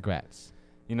 congrats. Congrats.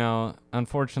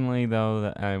 Unfortunately though,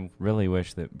 that I really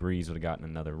wish that Breeze would have gotten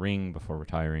another ring before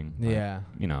retiring. but, Yeah,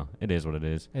 it is what it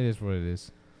is. it is what it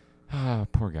is. Ah,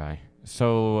 poor guy.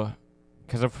 So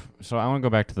I want to go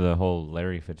back to the whole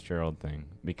Larry Fitzgerald thing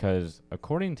because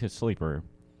according to Sleeper,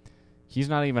 he's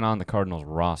not even on the Cardinals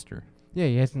roster. Yeah,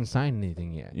 he hasn't signed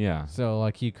anything yet. Yeah. So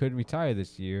like he could retire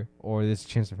this year, or there's a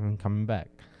chance of him coming back.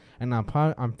 And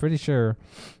I'm pretty sure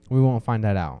we won't find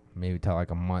that out. Maybe till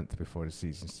like a month before the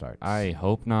season starts. I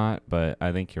hope not, but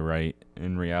I think you're right.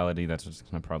 In reality, that's what's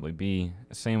going to probably be.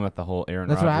 Same with the whole Aaron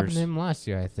That's Rodgers. what happened to him last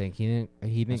year. I think he didn't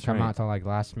That's come right. out till like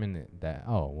last minute. That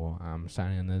I'm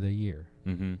signing another year.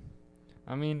 Mm-hmm.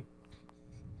 I mean,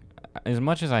 as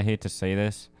much as I hate to say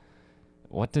this,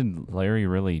 what did Larry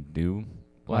really do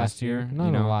last year?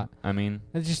 Not a lot. I mean,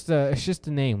 It's just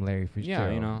the name Larry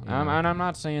Fitzgerald. And I'm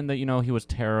not saying that he was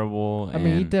terrible. I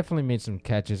mean, he and- definitely made some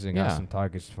catches and got Yeah. some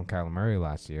targets from Kyler Murray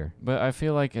last year. But I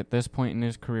feel like at this point in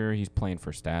his career, he's playing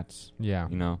for stats. Yeah,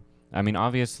 I mean,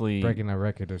 obviously, breaking a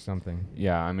record or something.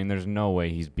 yeah. I mean, there's no way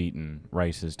he's beaten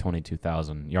Rice's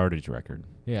 22,000 yardage record.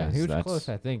 Yeah, 'Cause he was that's- close.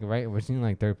 I think. Right? Was he in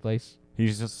like third place?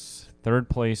 He's just third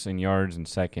place in yards and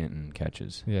second in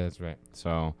catches. Yeah, that's right.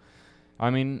 So, I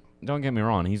mean, don't get me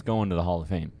wrong. He's going to the Hall of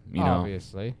Fame.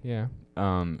 Obviously, yeah,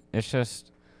 It's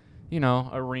just,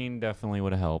 a ring definitely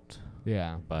would have helped.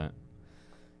 yeah. But,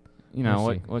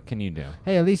 We'll see. what can you do?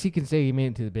 Hey, at least he can say he made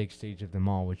it to the big stage of them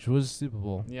all, which was Super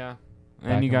Bowl. Yeah.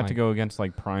 Back And you in, got to like- go against,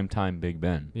 like, primetime Big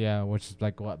Ben. Yeah, which is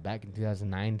like what, back in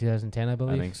 2009, 2010, I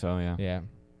believe. I think so, yeah.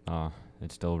 Yeah,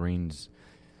 It still reigns.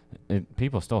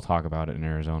 People still talk about it in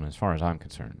Arizona, as far as I'm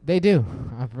concerned. they do.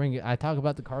 I talk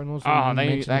about the Cardinals. and you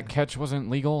mention- that catch wasn't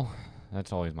legal.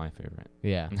 That's always my favorite.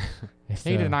 Yeah,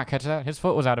 He did not catch that. His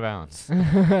foot was out of bounds.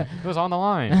 It was on the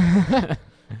line.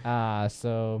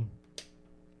 So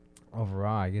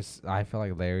overall, I guess I feel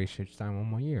like Larry should sign one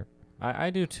more year. I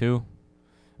do too.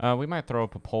 We might throw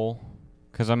up a poll,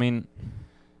 because I mean,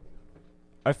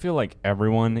 I feel like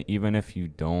everyone, even if you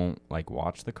don't like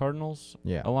watch the Cardinals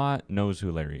Yeah. a lot, knows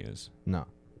who Larry is. No.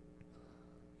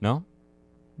 No?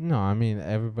 No, I mean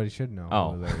everybody should know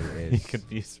Oh, who Larry You is.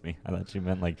 confused me. I thought you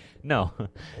meant like, no.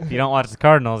 If you don't watch the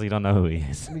Cardinals, you don't know who he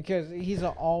is. Because he's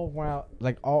an all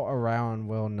around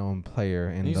well-known player,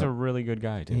 and He's a really good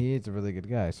guy too. he is a really good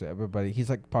guy. So he's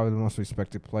like probably the most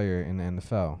respected player in the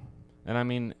NFL. And I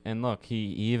mean, and look, he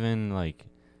even like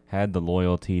had the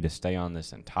loyalty to stay on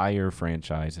this entire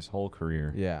franchise his whole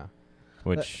career, Yeah,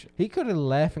 which he could have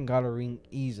left and got a ring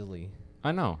easily,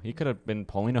 I know. He could have been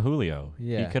pulling a Julio.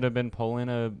 Yeah. He could have been pulling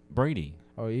a Brady.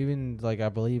 or even like I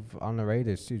believe on the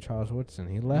Raiders too. Charles Woodson,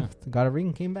 he left, got a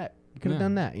ring, came back. He could have Yeah.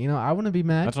 done that. I wouldn't be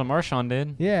mad. That's what Marshawn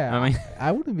did. Yeah, I mean,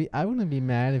 I wouldn't be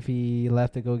mad if he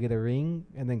left to go get a ring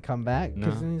and then come back.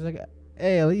 Because No. then he's like,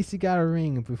 hey, at least he got a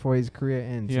ring before his career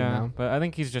ends. yeah, You know? but I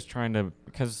think he's just trying to,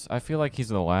 because I feel like he's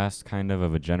the last kind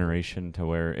of a generation to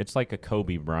where it's like a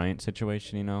Kobe Bryant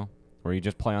situation, where you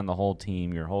just play on the whole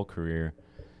team your whole career.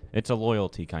 It's a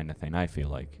loyalty kind of thing, I feel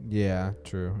like. Yeah,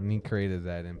 true. And he created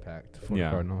that impact for Yeah.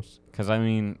 the Cardinals. Because, I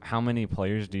mean, how many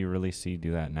players do you really see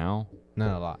do that now?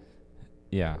 Not a lot.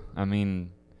 Yeah, I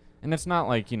mean, and it's not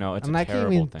like, it's And a I can't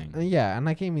terrible even thing. Yeah, and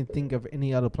I can't even think of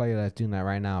any other player that's doing that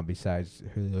right now besides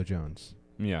Julio Jones.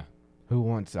 Yeah. Who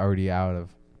wants already out of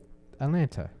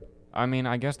Atlanta? I mean,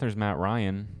 I guess there's Matt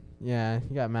Ryan. Yeah,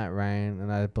 you got Matt Ryan,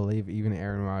 and I believe even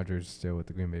Aaron Rodgers is still with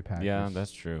the Green Bay Packers. Yeah,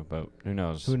 that's true, but who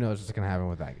knows? Who knows what's going to happen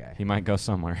with that guy? He might go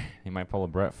somewhere. He might pull a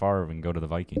Brett Favre and go to the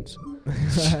Vikings.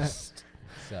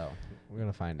 So, we're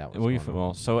going to find out what's We going well,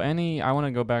 on. so I want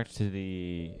to go back to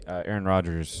the Aaron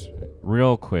Rodgers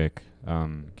real quick.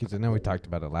 Because I know we talked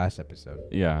about it last episode.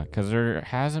 Yeah, because there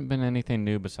hasn't been anything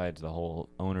new besides the whole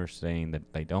owner saying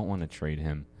that they don't want to trade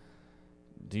him.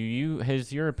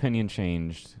 Has your opinion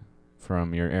changed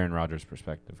from your Aaron Rodgers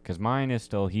perspective? Because mine is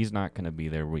still he's not going to be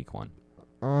there week 1.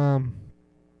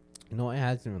 No, it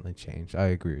hasn't really changed. I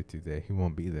agree with you there. He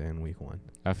won't be there in week 1.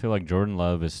 I feel like Jordan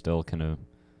Love is still going to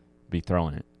be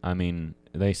throwing it. I mean,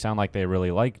 they sound like they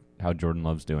really like how Jordan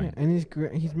Love's doing. Yeah, and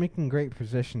he's making great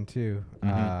position too. With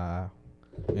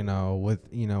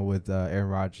Aaron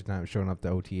Rodgers not showing up to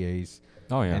OTAs.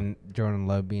 Oh yeah, And Jordan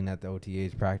Love being at the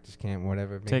OTAs practice camp,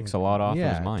 whatever. takes a lot off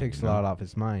his mind. Yeah, takes a lot off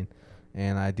his mind.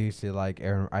 And I do feel like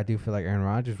Aaron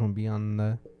Rodgers won't be on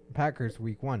the Packers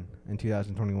week 1 in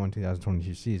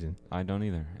 2021-2022 season. I don't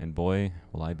either. And boy,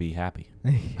 will I be happy.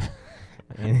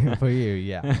 And for you,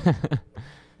 yeah.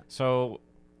 So,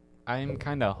 I'm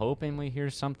kind of hoping we hear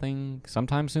something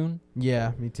sometime soon.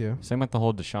 Yeah, me too. Same with the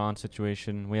whole Deshaun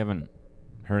situation. We haven't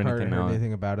heard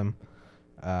anything about him.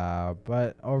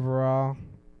 But overall.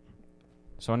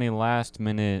 So any last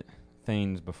minute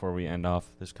things before we end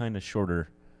off this kind of shorter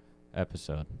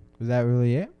episode? Was that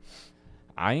really it?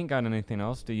 I ain't got anything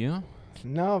else. Do you?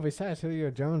 No, besides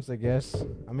Julio Jones, I guess.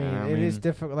 I mean, I it is mean-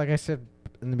 difficult. Like I said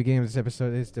in the beginning of this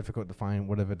episode, it's difficult to find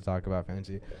whatever to talk about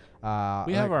fantasy.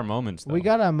 We have our moments, though. We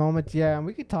got our moments, yeah, and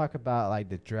we could talk about like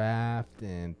the draft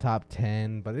and top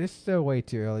 10, but it's still way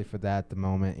too early for that at the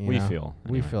moment. We know? feel.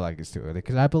 We anyway. feel like it's too early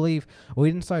because I believe we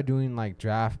didn't start doing like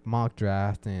mock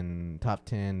draft and top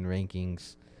 10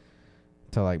 rankings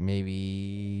till like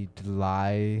maybe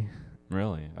July.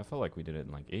 Really? I felt like we did it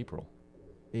in like April.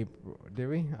 April, did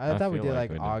we? I I thought we feel did like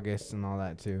like we did. August and all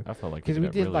that too. I felt like Because we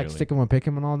it did really like early. stick 'em and pick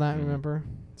 'em and all that. Mhm. Remember?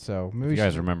 So maybe If we you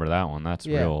guys should, remember that one? That's a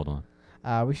Yeah. real old one.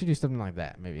 we should do something like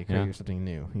that. Maybe Yeah. create something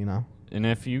new. You know, And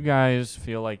if you guys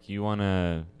feel like you want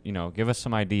to, give us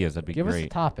some ideas, that'd be give us a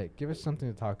great. topic. Give us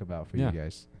something to talk about for Yeah. you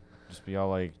guys. Just be all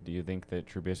like, do you think that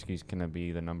Trubisky's going to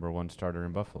be the #1 starter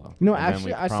in Buffalo? You know, And then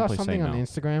we actually, could I saw promptly say something on no.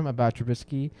 Instagram about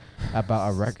Trubisky, about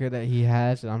a record that he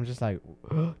has, and I'm just like,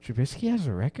 Trubisky has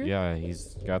a record? Yeah,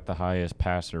 he's got the highest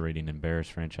passer rating in Bears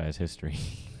franchise history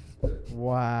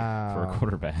Wow. for a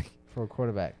quarterback. For a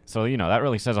quarterback. So, that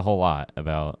really says a whole lot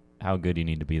about how good you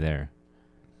need to be there.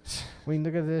 We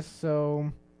look at this.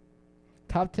 So,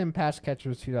 top 10 pass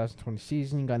catchers 2020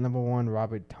 season. You got #1,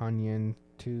 Robert Tonyan.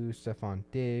 2, Stephon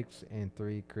Diggs. And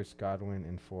 3, Chris Godwin.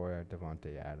 And 4,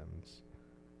 Devontae Adams.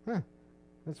 Huh.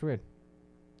 That's weird.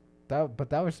 But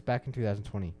that was back in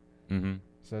 2020. Mm-hmm.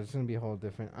 So it's going to be a whole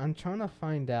different. I'm trying to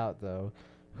find out, though,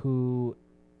 who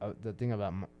the thing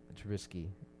about Trubisky.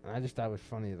 And I just thought it was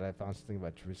funny that I found something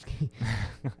about Trubisky.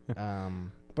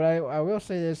 But I will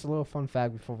say this, a little fun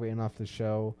fact before we end off the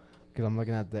show, because I'm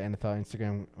looking at the NFL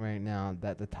Instagram right now,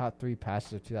 that the top 3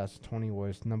 passes of 2020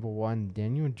 was #1,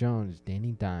 Daniel Jones,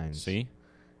 Danny Dimes. See?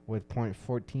 With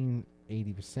 .14,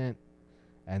 80%.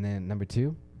 And then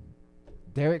 #2,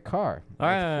 Derek Carr with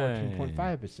Hey.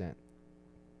 14.5%.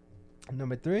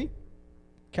 #3,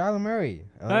 Kyler Murray,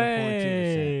 11.2%.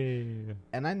 Hey.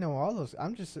 And I know all those.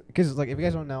 I'm just because like if you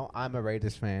guys don't know, I'm a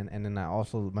Raiders fan, and then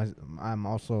I'm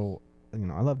also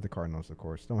I love the Cardinals, of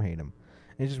course. Don't hate them.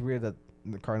 It's just weird that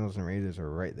the Cardinals and Raiders are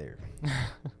right there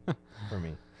for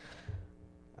me.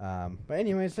 But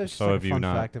anyways, that's just So like have a you fun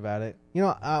not- fact about it. When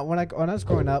I was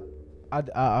growing up,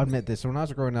 I'll admit this. When I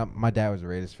was growing up, my dad was a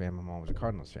Raiders fan. My mom was a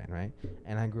Cardinals fan, right?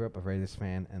 And I grew up a Raiders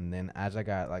fan. And then as I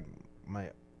got like my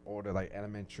older, like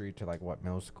elementary to like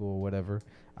middle school, whatever,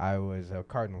 I was a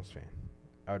Cardinals fan.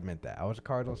 I would admit that. I was a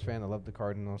Cardinals fan. I loved the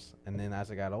Cardinals. And then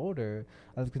as I got older,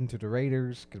 I looked into the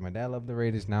Raiders because my dad loved the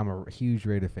Raiders. Now I'm a huge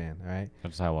Raider fan, all right?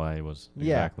 That's how I was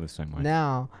Yeah. exactly the same way.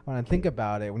 Now, when I think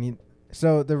about it,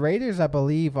 so the Raiders, I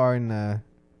believe, are in the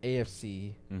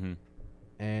AFC, Mm-hmm.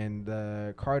 and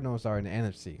the Cardinals are in the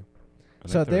NFC.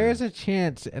 So there is a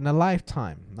chance in a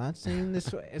lifetime. Not saying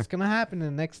this, it's gonna happen in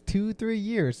the next 2-3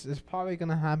 years. It's probably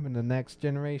gonna happen in the next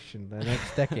generation, the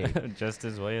next decade. just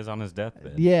his way is on his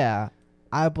deathbed. Yeah,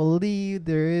 I believe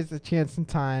there is a chance in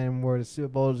time where the Super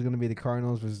Bowl is gonna be the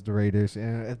Cardinals versus the Raiders,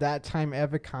 and if that time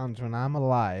ever comes when I'm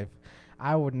alive,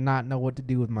 I would not know what to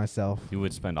do with myself. You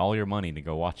would spend all your money to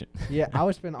go watch it. Yeah, I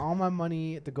would spend all my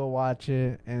money to go watch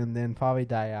it and then probably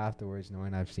die afterwards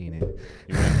knowing I've seen it.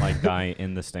 You wouldn't like die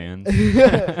in the stands.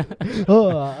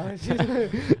 Oh,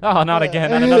 not again!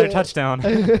 Not another touchdown.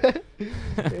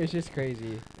 It's just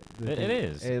crazy. It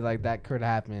is. Like that could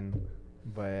happen,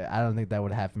 but I don't think that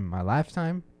would happen in my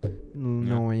lifetime.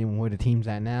 Knowing where the team's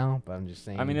at now, but I'm just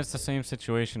saying. I mean, it's the same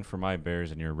situation for my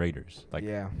Bears and your Raiders. Like,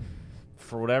 yeah.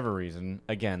 For whatever reason,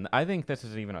 again, I think this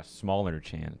is even a smaller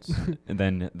chance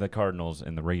than the Cardinals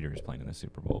and the Raiders playing in the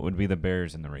Super Bowl. It would be the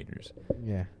Bears and the Raiders.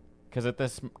 Yeah. Because at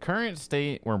this current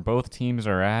state where both teams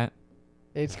are at,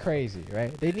 it's crazy,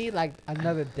 right? They need like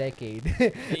another decade.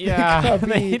 Yeah,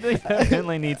 they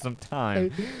definitely need some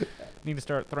time. Need to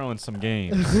start throwing some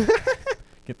games.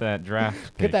 Get that draft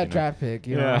pick. Get that draft pick,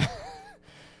 you know.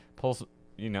 Pull,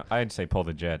 I'd say pull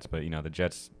the Jets, but, the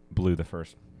Jets blew the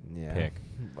first pick.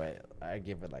 But I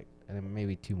give it like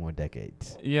maybe 2 more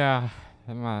decades. Yeah,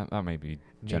 that might be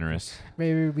generous.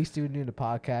 Maybe we still do the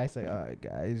podcast. Like, all right,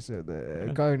 guys, so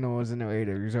the Cardinals and the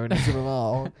Raiders are in the Super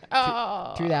Bowl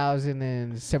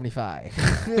 2075.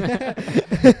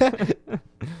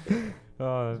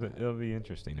 Oh, it'll be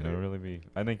interesting. It'll really be.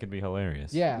 I think it'd be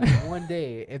hilarious. Yeah, one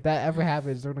day, if that ever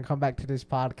happens, they're gonna come back to this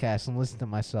podcast and listen to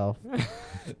myself.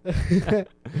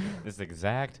 This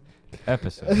exact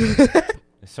episode.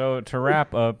 So to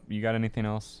wrap up, you got anything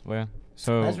else, Leah?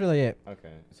 So that's really it.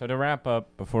 Okay. So to wrap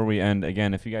up, before we end,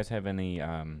 again, if you guys have any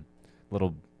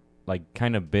little, like,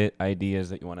 kind of bit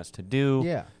ideas that you want us to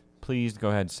do, please go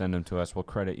ahead and send them to us. We'll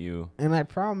credit you. And I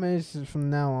promise from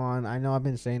now on, I know I've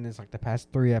been saying this like the past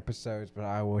 3 episodes, but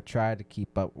I will try to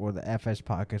keep up, or the FS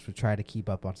Podcast will try to keep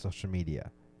up on social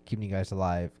media. Keeping you guys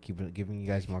alive, giving you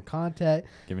guys more content.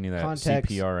 Giving you that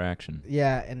context. CPR action.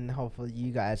 Yeah, and hopefully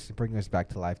you guys can bring us back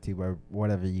to life too, or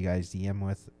whatever you guys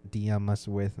DM us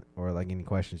with, or like any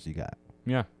questions you got.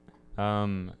 Yeah.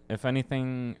 If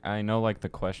anything, I know like the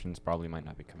questions probably might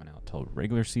not be coming out till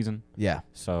regular season. Yeah.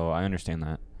 So I understand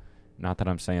that. Not that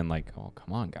I'm saying like, oh,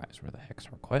 come on, guys, where the heck's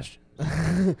our questions?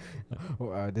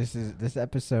 This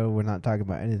episode, we're not talking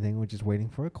about anything. We're just waiting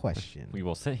for a question. We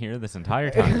will sit here this entire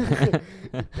time.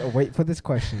 Wait for this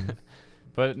question.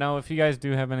 But no, if you guys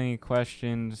do have any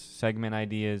questions, segment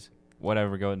ideas,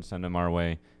 whatever, go ahead and send them our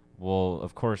way. We'll,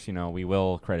 of course, we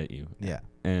will credit you. Yeah.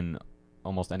 In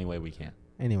almost any way we can.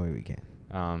 Any way we can.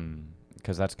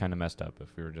 Because that's kind of messed up if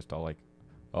we were just all like,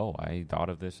 oh, I thought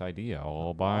of this idea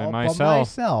all by By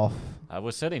myself. I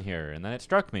was sitting here, and then it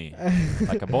struck me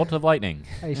like a bolt of lightning.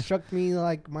 It struck me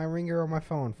like my ringer on my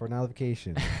phone for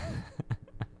notification.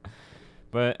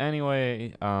 But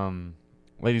anyway,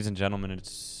 ladies and gentlemen,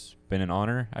 it's been an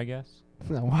honor, I guess.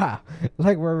 Wow.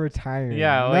 Like we're retiring.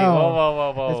 Yeah. No.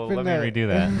 Whoa. Let me redo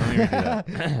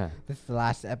that. This is the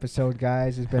last episode,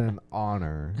 guys. It's been an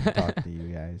honor to talk to you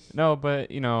guys. No,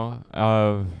 but, you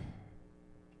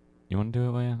want to do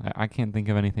it, Leia? I can't think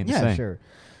of anything to say. Yeah, sure.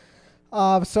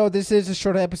 So this is a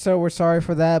short episode. We're sorry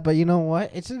for that, but you know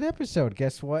what? It's an episode.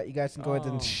 Guess what? You guys can go ahead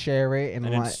and share it and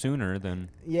it's sooner than.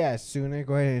 Yeah, sooner.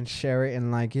 Go ahead and share it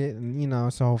and like it,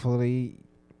 and so hopefully,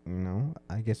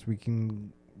 I guess we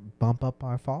can bump up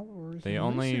our followers. The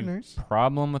only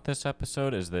problem with this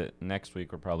episode is that next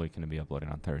week we're probably going to be uploading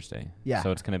on Thursday. Yeah.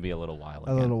 So it's going to be a little while.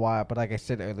 A little while, but like I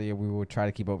said earlier, we will try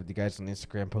to keep up with you guys on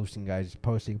Instagram,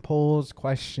 posting polls,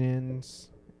 questions,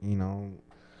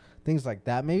 things like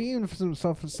that. Maybe even some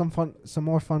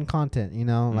more fun content.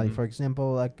 Like for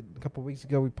example, like a couple weeks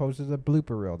ago, we posted a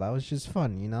blooper reel. That was just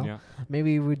fun. Yeah.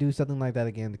 Maybe we do something like that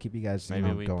again to keep you guys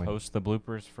maybe we going. Post the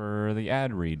bloopers for the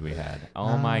ad read we had.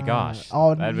 Oh my gosh,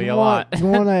 that'd be a lot. You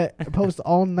want to post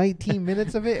all 19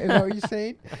 minutes of it? Is that what you're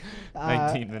saying?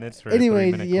 19 minutes for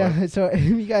anyways, a 3-minute clip. So if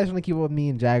you guys want to keep up with me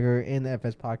and Jagger and the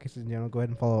FS Podcast in general, go ahead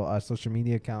and follow our social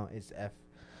media account.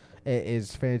 It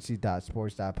is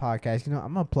fantasy.sports.podcast.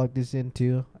 I'm going to plug this in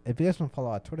too. If you guys want to follow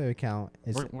our Twitter account,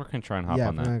 we're going to try and hop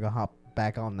on that. Yeah, we're going to hop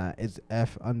back on that. It's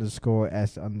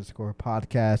F_S_podcast.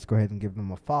 Go ahead and give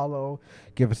them a follow.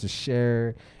 Give us a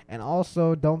share. And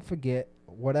also, don't forget,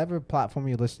 whatever platform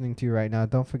you're listening to right now,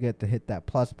 don't forget to hit that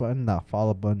plus button, that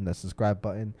follow button, that subscribe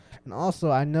button. And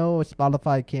also, I know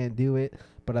Spotify can't do it,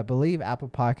 but I believe Apple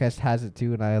Podcast has it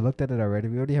too, and I looked at it already.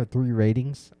 We already have 3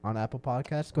 ratings on Apple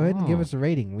Podcasts. Go ahead and give us a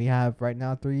rating. We have right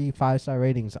now 3 5-star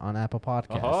ratings on Apple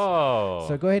Podcasts. Oh.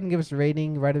 So go ahead and give us a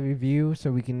rating, write a review,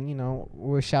 so we can,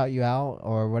 we'll shout you out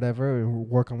or whatever,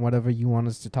 work on whatever you want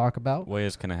us to talk about.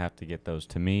 Waya's going to have to get those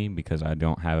to me because I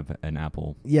don't have an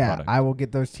Apple product. I will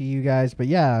get those to you guys. But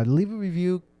yeah, leave a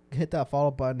review, hit that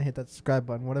follow button, hit that subscribe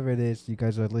button, whatever it is you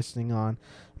guys are listening on.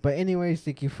 But anyways,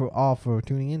 thank you for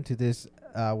tuning into this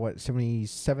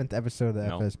 77th episode of the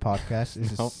Nope. FS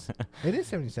Podcast. Nope. It is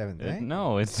 77th, right?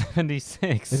 No, it's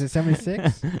 76. Is it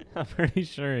 76? I'm pretty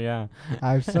sure, yeah.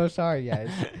 I'm so sorry, guys.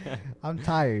 I'm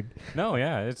tired. No,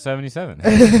 yeah, it's 77.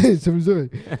 77.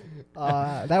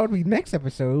 That would be next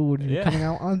episode. Would be Yeah. coming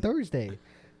out on Thursday.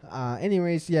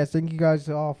 Anyways, yes, thank you guys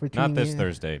all for tuning in. Not this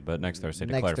Thursday, but next Thursday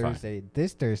to Next clarify. Thursday.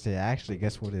 This Thursday, actually,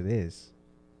 guess what it is?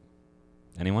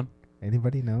 Anyone?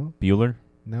 Anybody know? Bueller?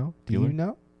 No? Do Bueller? you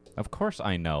know? Of course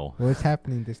I know. What's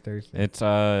happening this Thursday? It's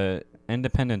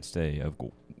Independence Day.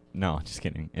 No, just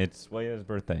kidding. It's Waya's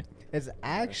birthday. It's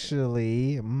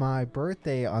actually my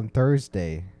birthday on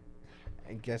Thursday.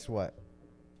 And guess what?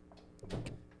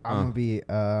 I'm going to be,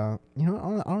 I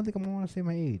don't think I'm going to want to say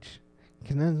my age.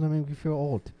 Because then it's going to make me feel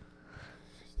old.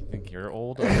 You think you're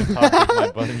old? I've been talking to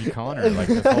my buddy Connor like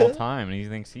this whole time, and he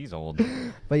thinks he's old.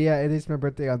 But yeah, it is my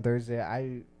birthday on Thursday.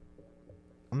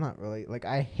 I'm not really,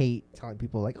 I hate telling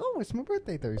people, oh, it's my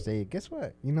birthday Thursday. Guess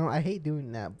what? I hate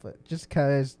doing that. But just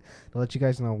because to let you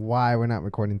guys know why we're not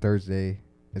recording Thursday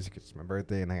is because it's my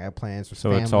birthday and I got plans for So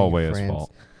family, it's all Waya's friends.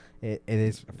 fault. It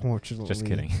is, fortunately, Just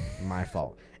kidding. my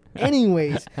fault.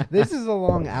 Anyways, this is a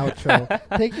long outro.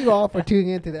 Thank you all for tuning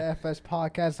into the FS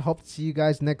Podcast. Hope to see you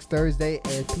guys next Thursday.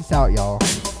 And peace out, y'all.